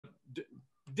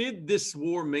Did this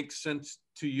war make sense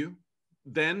to you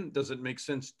then? Does it make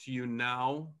sense to you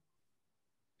now?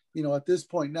 You know, at this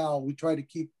point now, we try to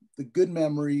keep the good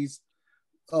memories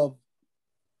of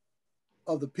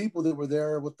the people that were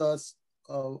there with us,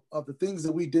 of the things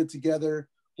that we did together,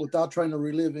 without trying to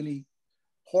relive any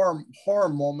horror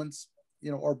moments,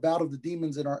 you know, or bout of the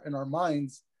demons in our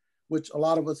minds, which a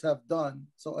lot of us have done.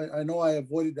 So I know I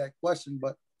avoided that question,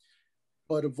 but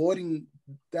avoiding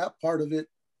that part of it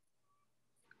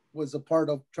was a part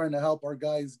of trying to help our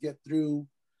guys get through,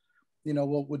 you know,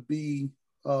 what would be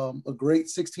a great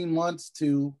 16 months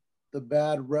to the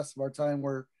bad rest of our time,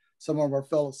 where some of our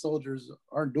fellow soldiers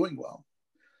aren't doing well.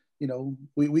 You know,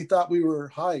 we thought we were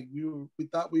high, we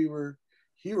thought we were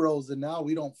heroes, and now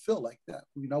we don't feel like that.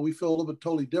 You know, we feel a little bit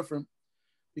totally different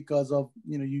because of,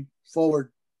 you know, you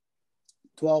forward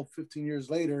 12, 15 years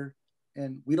later,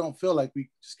 and we don't feel like we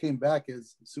just came back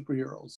as superheroes.